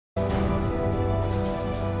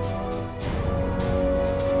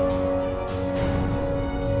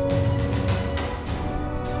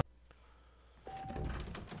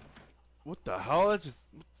hell? That just...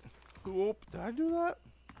 Whoop, did I do that?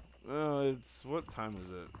 It's... What time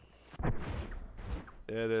is it?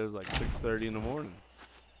 It is like 6:30 in the morning.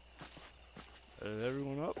 Is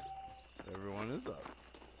everyone up? Everyone is up.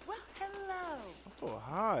 Well, hello. Oh,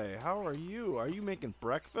 hi. How are you? Are you making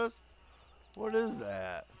breakfast? What is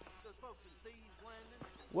that?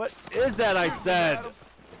 What is that, I said?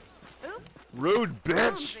 Oops. Rude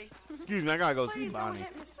bitch. Excuse me, I gotta go see Please don't Bonnie.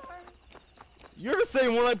 hit me, sir. You're the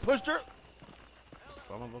same one I pushed her?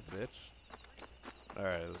 Son of a bitch.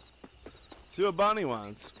 Alright, let's see what Bonnie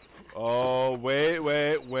wants. Oh, wait.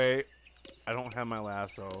 I don't have my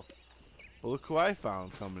lasso. Well, look who I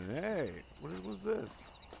found coming in. Hey, what was this?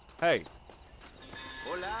 Hey.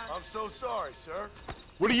 Hola. I'm so sorry, sir.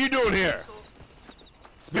 What are you doing here?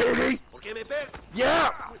 Speedy? Yeah!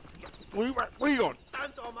 Where are you going?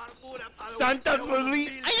 Santa's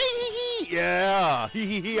Marie. Yeah!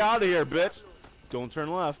 He out of here, bitch. Don't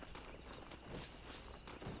turn left.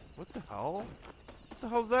 What the hell? What the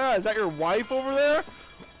hell's that? Is that your wife over there?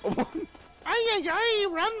 Ay,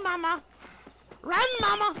 run, mama. Run,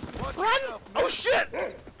 mama. Run. Oh, shit.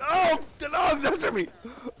 Oh, the dog's after me.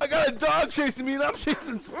 I got a dog chasing me and I'm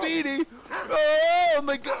chasing Speedy. Oh,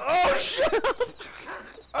 my God. Oh, shit.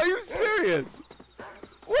 Are you serious?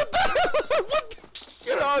 What the hell? What?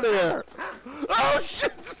 Get out of here. Oh,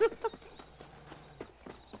 shit.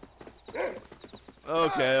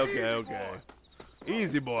 Okay.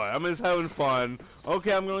 Easy, boy. I'm just having fun.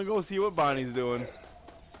 Okay, I'm going to go see what Bonnie's doing.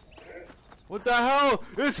 What the hell?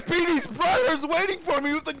 It's Speedy's brother's waiting for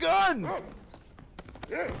me with the gun!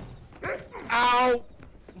 Ow!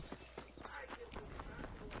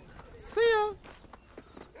 See ya!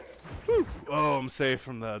 Whew. Oh, I'm safe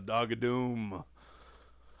from the dog of doom.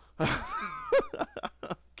 God,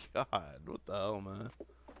 what the hell, man?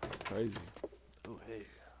 Crazy. Oh, hey.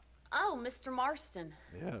 Oh, Mr. Marston.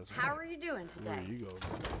 Yeah, that's How right. are you doing today? Where you go?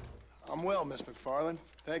 I'm well, Miss McFarland.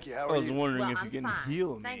 Thank you. How I are was you? wondering Well, if I'm you can fine.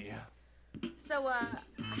 heal Thank me. you. So,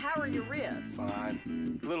 how are your ribs?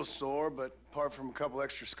 Fine. A little sore, but apart from a couple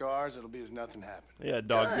extra scars, it'll be as nothing happened. Yeah,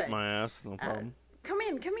 dog Good. bit my ass, no problem. Come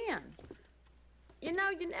in. You know,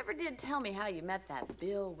 you never did tell me how you met that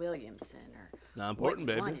Bill Williamson or It's not important,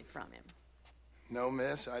 what you baby. wanted from him. No,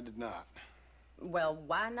 miss, I did not. Well,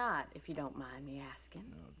 why not, if you don't mind me asking?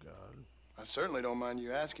 Oh, God. I certainly don't mind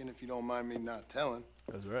you asking if you don't mind me not telling.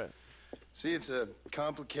 That's right. See, it's a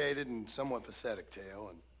complicated and somewhat pathetic tale,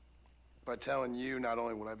 and by telling you, not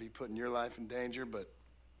only will I be putting your life in danger, but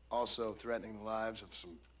also threatening the lives of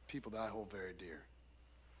some people that I hold very dear.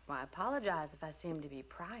 Well, I apologize if I seem to be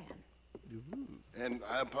prying. And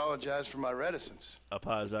I apologize for my reticence.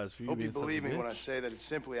 Apologize for you Hope you being such a believe me when I bitch. say that it's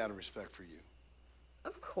simply out of respect for you.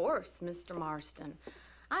 Of course, Mr. Marston.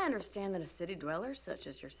 I understand that a city dweller such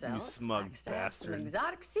as yourself smug likes to have some bastard.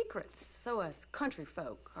 exotic secrets, so us country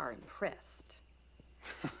folk are impressed.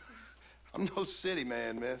 I'm no city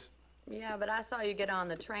man, miss. Yeah, but I saw you get on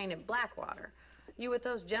the train at Blackwater. You with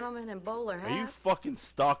those gentlemen in bowler hats? Are you fucking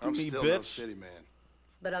stalking I'm me, still bitch? no city man.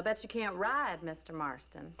 But I bet you can't ride, Mr.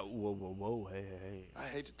 Marston. Oh, whoa, hey. I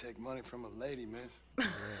hate to take money from a lady, miss.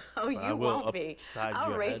 Oh, I you will won't be. upside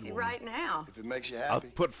I'll your race head, you woman. right now. If it makes you I'll happy.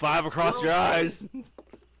 put 5 across your eyes.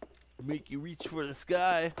 Make you reach for the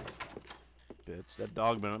sky. Bitch, that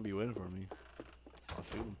dog better not be waiting for me. I'll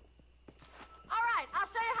shoot him. All right, I'll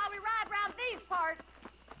show you how we ride around these parts.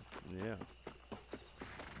 Yeah.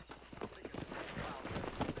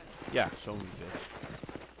 Yeah, show me,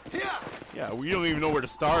 bitch. Yeah! Yeah, well, you don't even know where the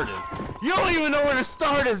start is. You don't even know where the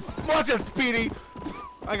start is. Watch it, Speedy.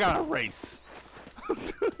 I got a race.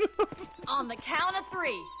 On the count of 3.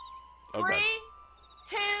 Okay.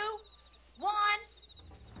 3, 2, 1,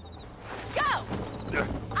 go!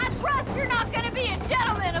 I trust you're not gonna be a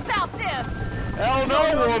gentleman about this. Hell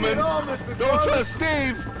no, woman. all, Miss Don't McFarland. trust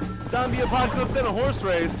Steve. Zombie apocalypse in a horse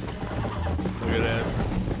race. Look at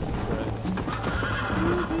this. That's right.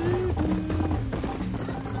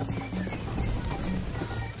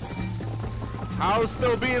 How's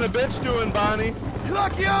still being a bitch doing, Bonnie? You're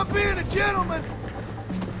lucky I'm being a gentleman.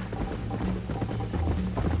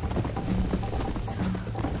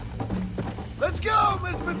 Let's go,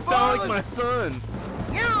 Miss McFarland. You sound like my son.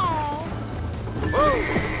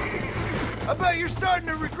 I bet you're starting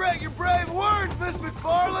to regret your brave words, Miss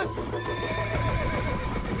McFarland.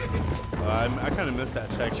 I kind of missed that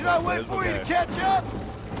check. Should I wait for you to catch up?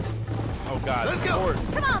 Oh, God. Let's of go. course.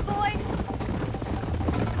 Come on, boy.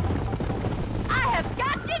 I have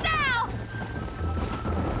got you now.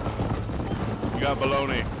 You got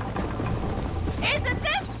baloney. Isn't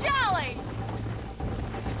this jolly?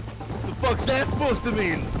 What the fuck's that supposed to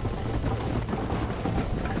mean?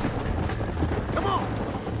 Come on.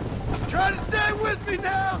 Try to stay with me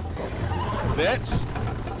now! Bitch!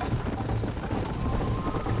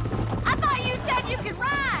 I thought you said you could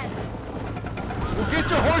ride! Well, get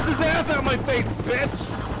your horse's ass out of my face, bitch!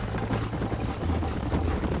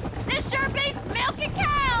 This sure beats milking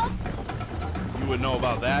cows! You would know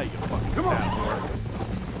about that, you fucking Come on. fat whore.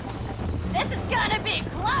 This is gonna be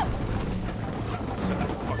close!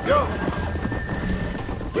 Go!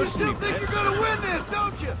 You Push still me, think bitch. you're gonna win this,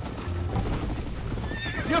 don't you?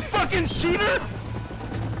 You fucking cheater!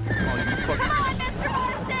 Oh, you Come fucking... on, Mr.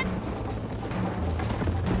 Marston!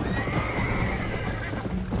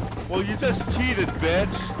 Well, you just cheated,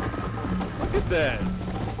 bitch. Look at this.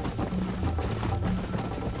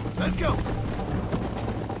 Let's go!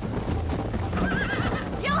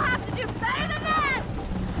 You'll have to do better than that!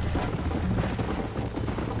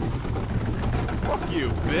 Fuck you,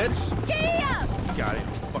 bitch. Giddy up! Got it,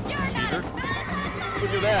 fucking You're not cheater. as bad as I thought!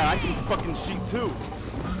 Look at that, I can fucking cheat too.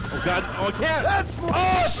 Oh god, oh I can't! That's more-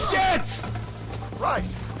 Oh shit! Right!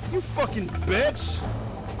 You fucking bitch!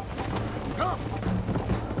 Come!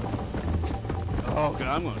 Oh god,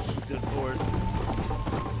 I'm gonna shoot this horse.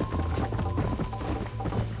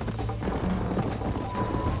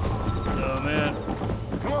 Oh man.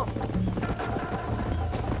 Come on!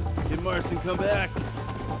 Kid Marston, come back.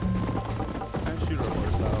 I shoot our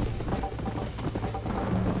horse out.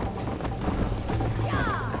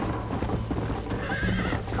 Yeah!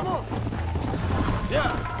 Come on!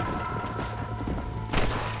 Yeah!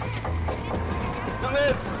 Damn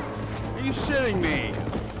it! Are you shitting me?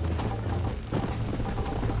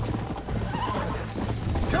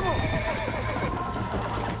 Come on!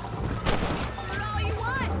 For all you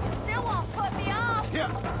want, you still won't put me off!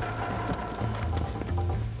 Yeah!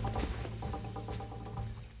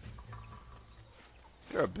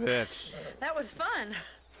 You're a bitch. That was fun.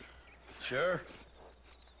 Sure.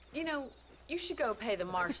 You know, you should go pay the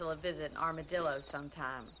marshal a visit in Armadillo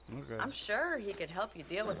sometime. Okay. I'm sure he could help you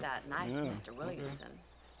deal with that nice Yeah, Mr. Williamson.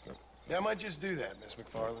 Yeah, I might just do that, Miss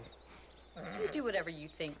McFarland. You do whatever you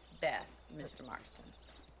think's best, Mr. Marston.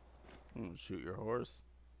 I'm gonna shoot your horse.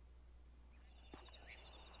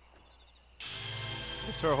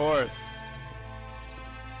 It's her horse.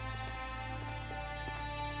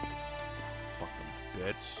 Fucking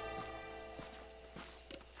bitch.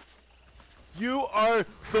 You are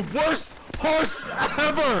the worst horse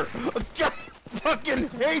ever! I fucking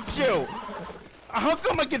hate you! How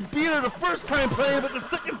come I can beat her the first time playing, but the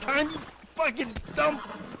second time, you fucking dumb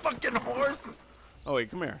fucking horse? Oh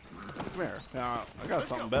wait, come here. Come here. Now, I got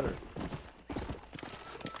something better.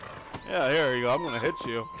 Yeah, here you go. I'm gonna hit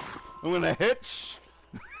you. I'm gonna hitch.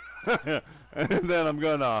 And then I'm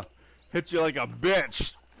gonna hit you like a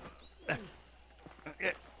bitch.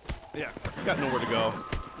 Yeah, you got nowhere to go.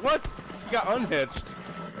 What? You got unhitched.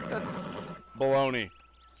 That's baloney.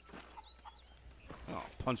 I'll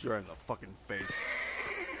punch you right in the fucking face.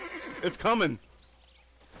 It's coming.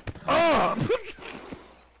 Oh!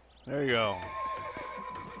 There you go.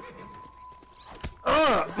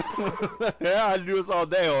 Yeah, I do this all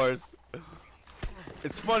day, horse.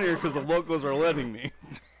 It's funnier because the locals are letting me.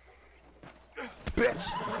 Bitch!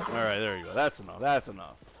 Alright, there you go. That's enough. That's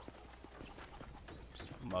enough.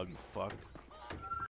 Smug fuck.